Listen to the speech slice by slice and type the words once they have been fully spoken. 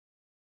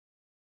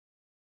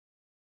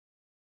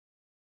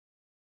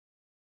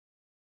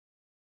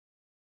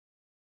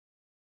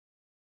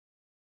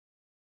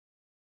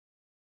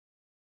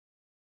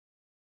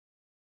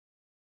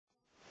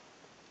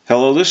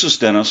Hello, this is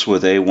Dennis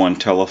with A1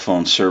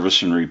 Telephone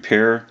Service and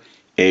Repair,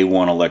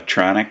 A1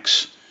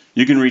 Electronics.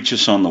 You can reach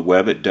us on the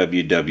web at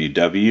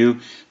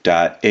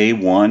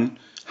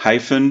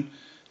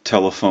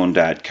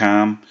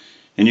www.a1-telephone.com,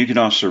 and you can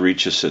also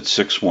reach us at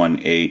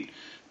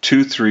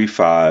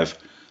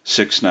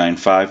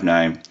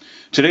 618-235-6959.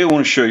 Today I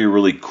want to show you a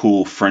really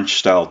cool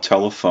French-style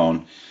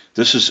telephone.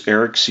 This is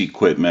Eric's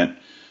equipment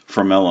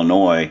from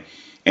Illinois,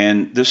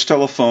 and this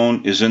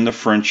telephone is in the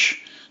French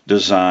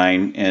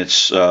design.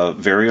 It's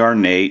very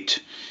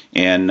ornate,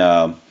 and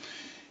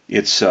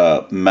it's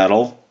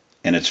metal,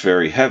 and it's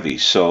very heavy.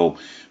 So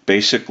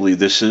basically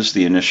this is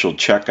the initial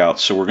checkout.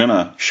 So we're going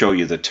to show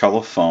you the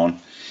telephone,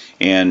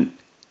 and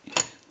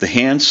the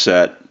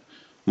handset,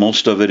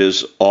 most of it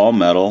is all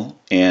metal,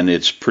 and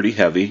it's pretty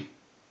heavy,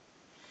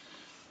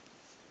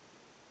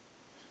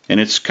 and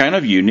it's kind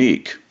of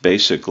unique.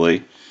 Basically,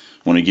 I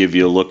want to give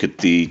you a look at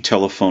the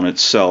telephone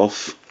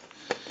itself.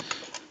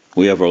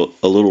 We have a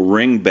little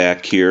ring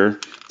back here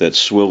that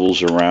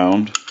swivels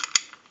around,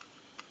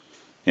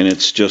 and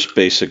it's just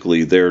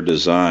basically their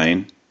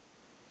design.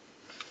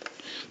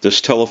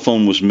 This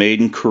telephone was made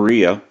in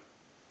Korea.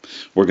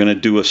 We're going to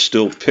do a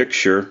still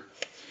picture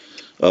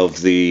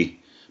of the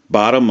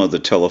bottom of the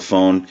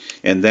telephone,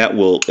 and that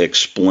will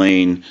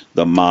explain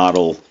the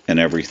model and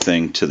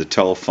everything to the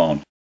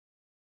telephone.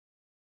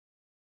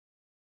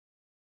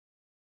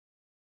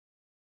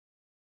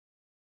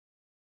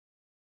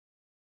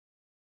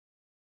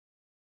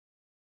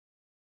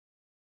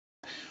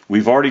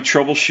 We've already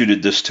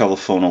troubleshooted this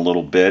telephone a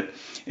little bit,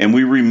 and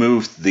we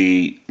removed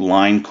the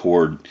line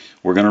cord.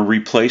 We're going to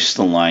replace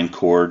the line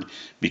cord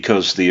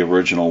because the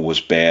original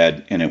was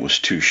bad and it was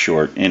too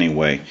short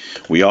anyway.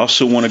 We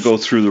also want to go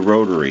through the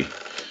rotary.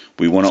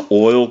 We want to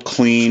oil,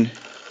 clean,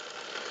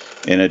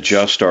 and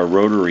adjust our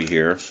rotary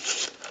here.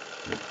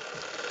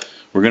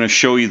 We're going to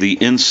show you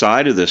the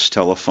inside of this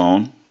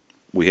telephone.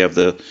 We have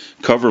the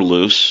cover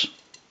loose,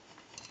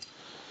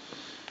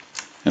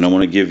 and I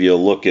want to give you a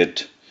look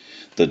at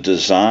the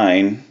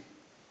design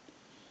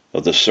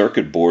of the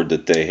circuit board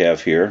that they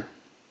have here.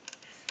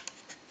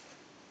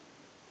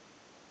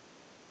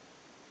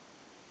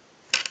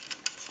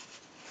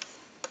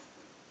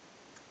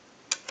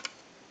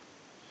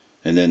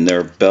 And then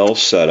their bell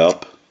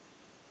setup.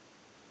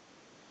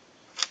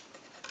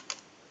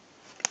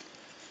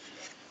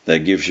 That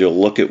gives you a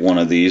look at one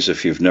of these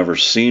if you've never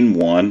seen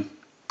one.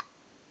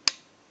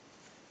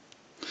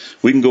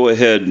 We can go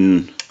ahead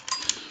and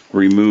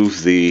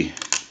remove the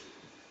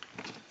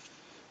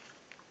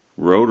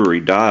rotary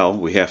dial.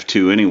 We have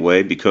to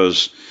anyway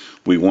because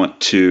we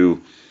want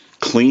to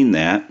clean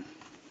that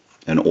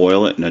and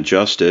oil it and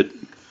adjust it.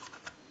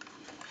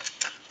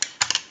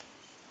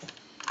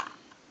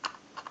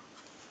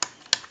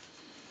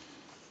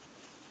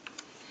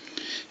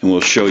 And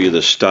we'll show you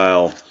the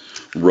style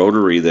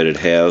rotary that it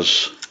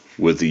has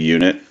with the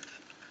unit.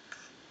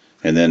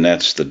 And then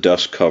that's the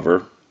dust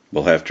cover.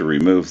 We'll have to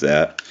remove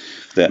that.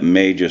 That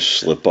may just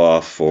slip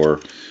off, or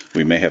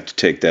we may have to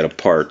take that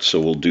apart, so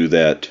we'll do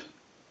that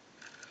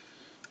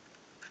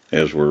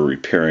as we're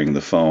repairing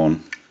the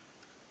phone.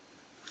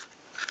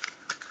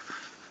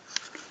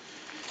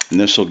 And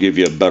this will give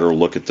you a better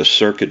look at the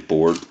circuit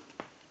board.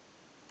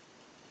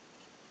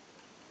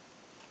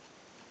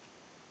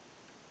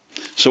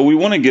 So we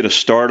want to get a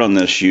start on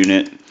this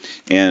unit,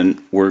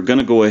 and we're going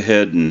to go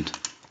ahead and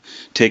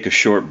take a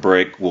short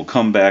break. We'll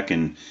come back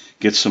and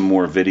get some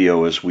more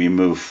video as we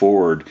move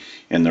forward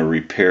in the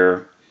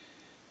repair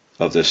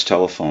of this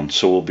telephone.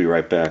 So we'll be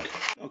right back.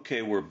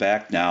 Okay, we're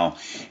back now,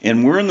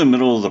 and we're in the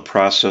middle of the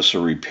process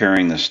of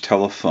repairing this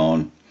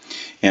telephone,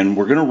 and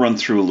we're going to run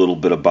through a little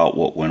bit about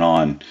what went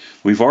on.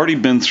 We've already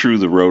been through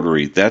the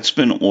rotary. That's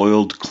been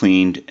oiled,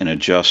 cleaned, and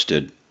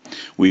adjusted.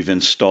 We've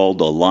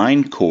installed a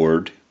line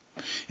cord,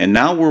 and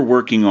now we're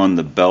working on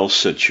the bell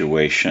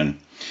situation.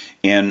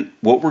 And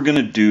what we're going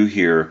to do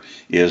here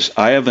is,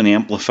 I have an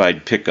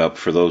amplified pickup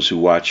for those who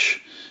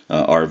watch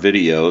our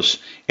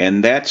videos,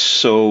 and that's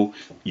so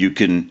you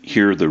can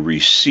hear the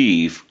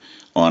receive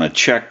on a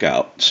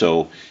checkout.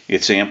 So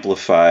it's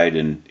amplified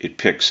and it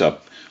picks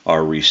up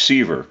our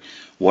receiver.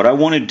 What I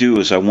want to do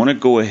is I want to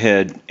go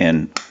ahead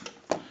and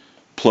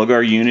plug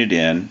our unit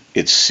in.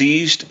 It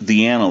seized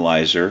the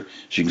analyzer.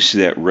 As you can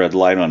see that red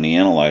light on the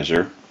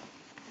analyzer.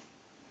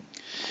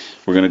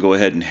 We're going to go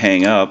ahead and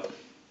hang up.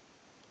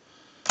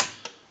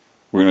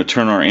 We're going to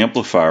turn our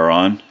amplifier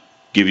on,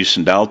 give you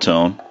some dial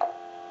tone.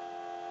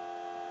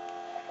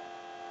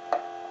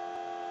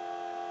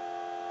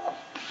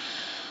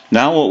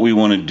 Now what we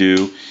want to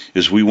do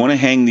is we want to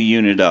hang the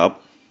unit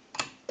up,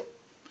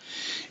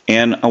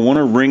 and I want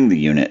to ring the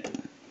unit.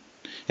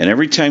 And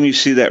every time you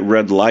see that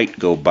red light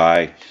go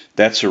by,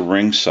 that's a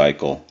ring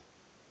cycle.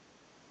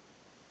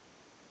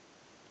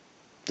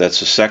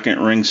 That's a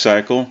second ring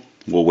cycle.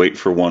 We'll wait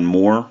for one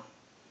more.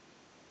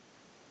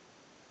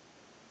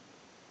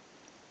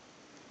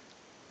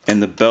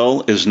 And the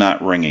bell is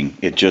not ringing.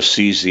 It just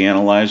sees the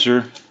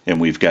analyzer,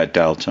 and we've got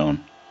dial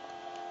tone.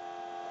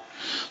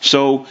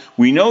 So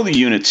we know the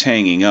unit's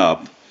hanging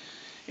up,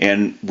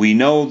 and we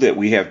know that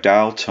we have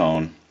dial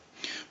tone,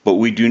 but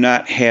we do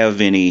not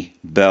have any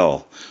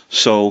bell.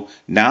 So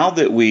now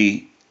that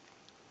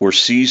we're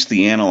seized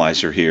the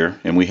analyzer here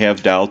and we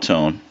have dial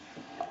tone,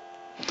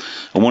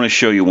 I want to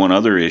show you one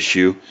other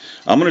issue.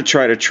 I'm going to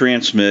try to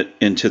transmit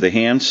into the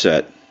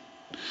handset.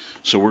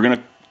 So we're going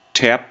to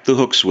tap the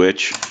hook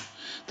switch.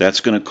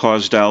 That's going to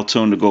cause dial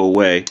tone to go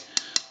away.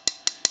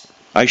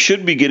 I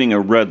should be getting a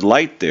red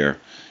light there,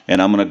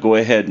 and I'm going to go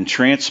ahead and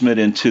transmit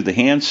into the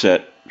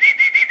handset.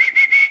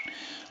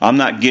 I'm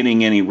not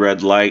getting any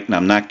red light, and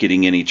I'm not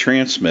getting any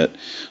transmit.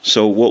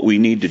 So what we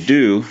need to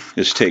do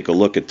is take a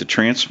look at the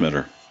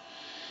transmitter.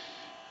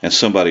 And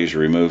somebody's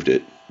removed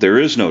it. There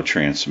is no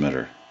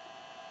transmitter.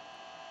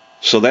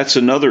 So that's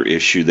another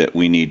issue that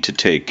we need to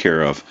take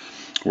care of.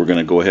 We're going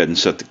to go ahead and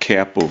set the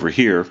cap over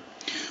here.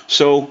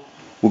 So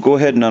we'll go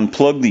ahead and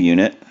unplug the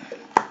unit.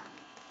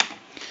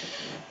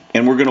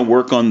 And we're going to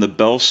work on the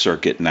bell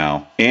circuit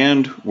now.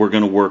 And we're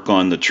going to work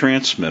on the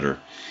transmitter.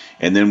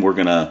 And then we're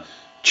going to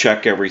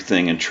check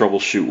everything and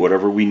troubleshoot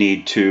whatever we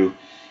need to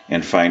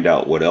and find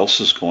out what else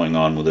is going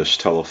on with this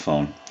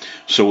telephone.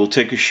 So we'll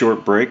take a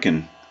short break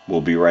and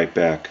we'll be right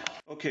back.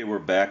 Okay, we're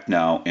back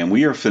now, and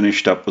we are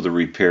finished up with the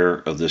repair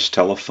of this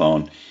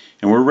telephone,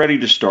 and we're ready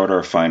to start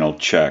our final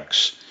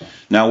checks.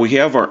 Now we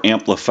have our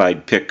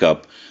amplified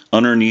pickup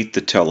underneath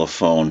the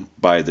telephone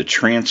by the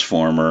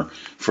transformer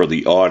for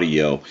the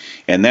audio,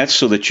 and that's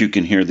so that you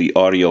can hear the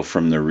audio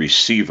from the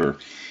receiver.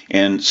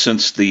 And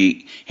since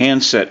the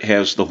handset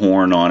has the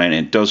horn on it,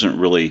 it doesn't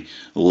really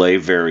lay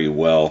very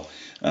well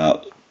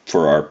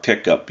for our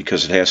pickup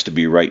because it has to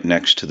be right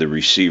next to the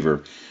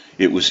receiver.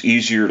 It was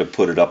easier to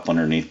put it up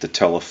underneath the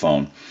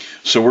telephone.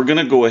 So we're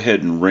going to go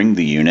ahead and ring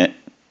the unit,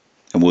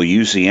 and we'll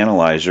use the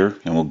analyzer,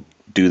 and we'll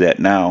do that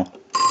now.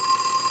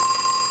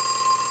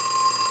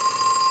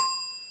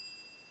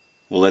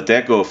 We'll let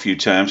that go a few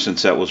times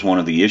since that was one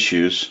of the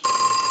issues.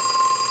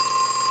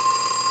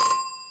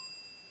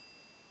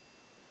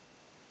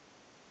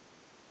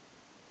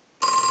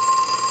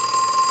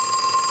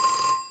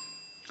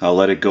 I'll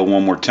let it go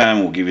one more time.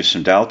 We'll give you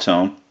some dial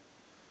tone.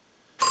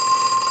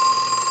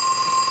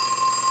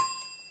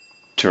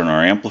 Turn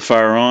our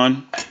amplifier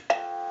on.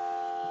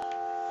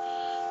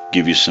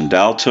 Give you some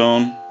dial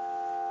tone.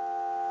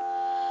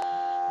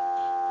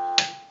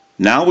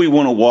 Now we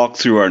want to walk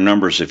through our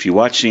numbers. If you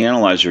watch the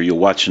analyzer, you'll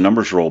watch the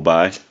numbers roll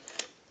by.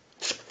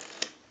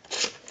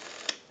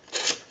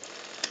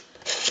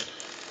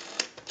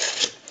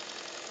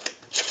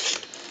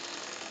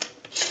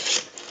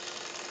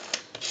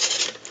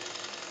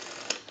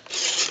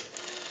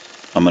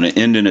 I'm going to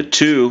end in a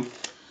 2.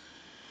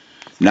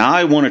 Now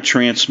I want to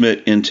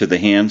transmit into the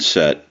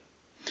handset.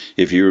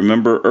 If you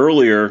remember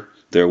earlier,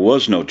 there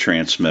was no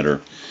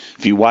transmitter.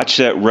 If you watch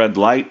that red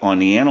light on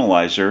the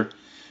analyzer,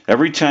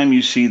 every time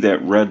you see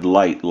that red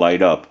light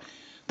light up,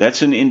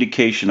 that's an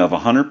indication of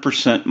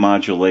 100%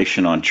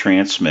 modulation on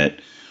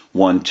transmit.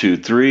 1, 2,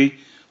 3,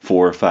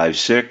 4, 5,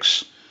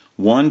 6.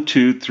 1,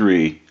 2,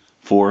 3,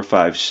 4,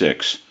 5,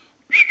 6.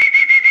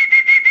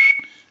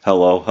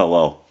 Hello,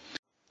 hello.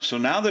 So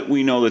now that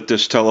we know that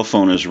this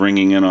telephone is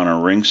ringing in on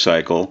a ring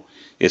cycle,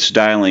 it's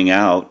dialing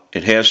out,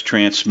 it has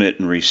transmit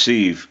and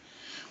receive,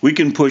 we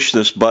can push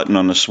this button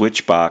on the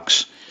switch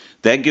box.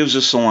 That gives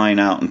us a line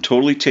out and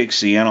totally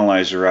takes the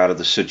analyzer out of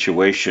the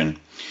situation,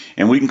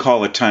 and we can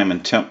call a time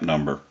and temp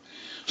number.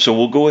 So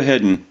we'll go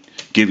ahead and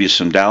give you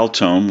some dial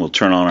tone. We'll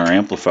turn on our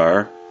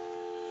amplifier,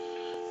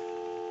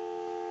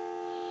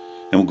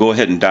 and we'll go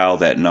ahead and dial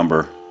that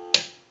number.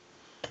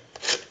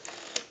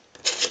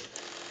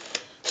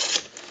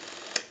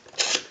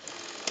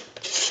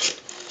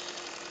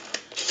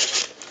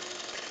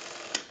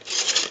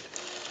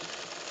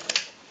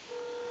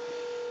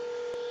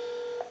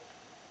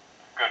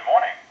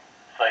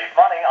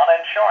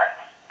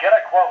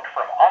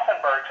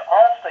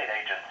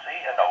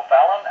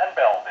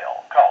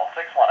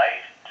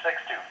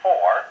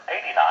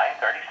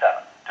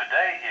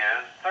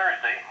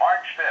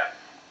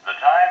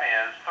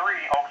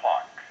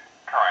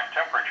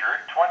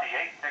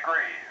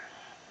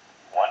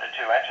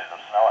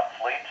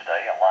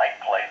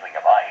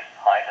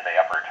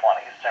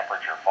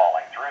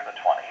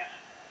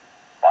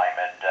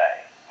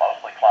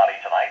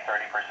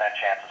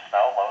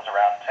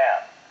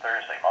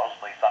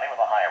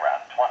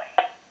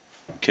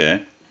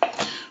 Okay,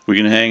 we're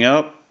going to hang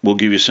up, we'll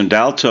give you some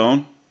dial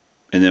tone,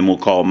 and then we'll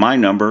call my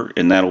number,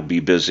 and that'll be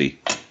busy.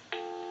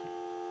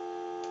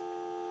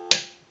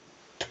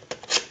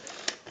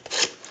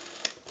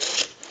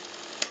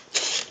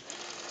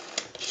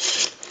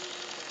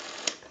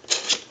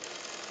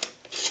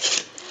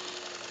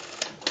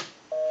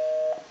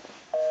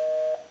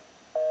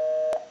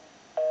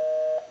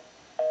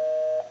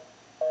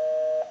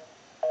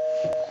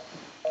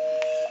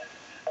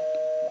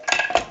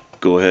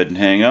 Go ahead and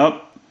hang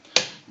up.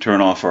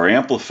 Turn off our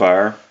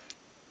amplifier.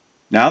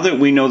 Now that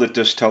we know that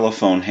this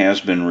telephone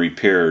has been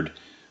repaired,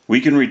 we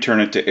can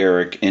return it to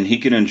Eric and he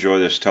can enjoy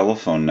this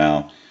telephone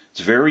now. It's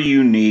a very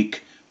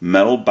unique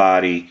metal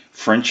body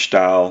French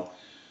style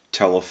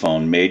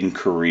telephone made in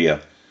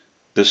Korea.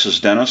 This is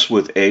Dennis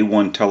with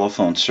A1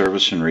 Telephone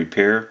Service and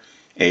Repair,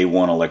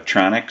 A1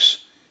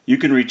 Electronics. You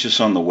can reach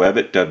us on the web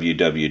at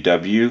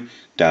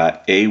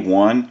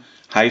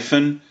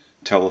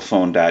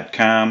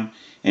www.a1-telephone.com,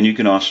 and you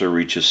can also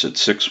reach us at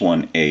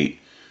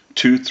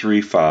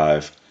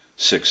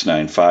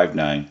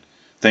 618-235-6959.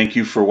 Thank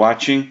you for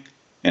watching,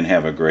 and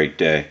have a great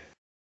day.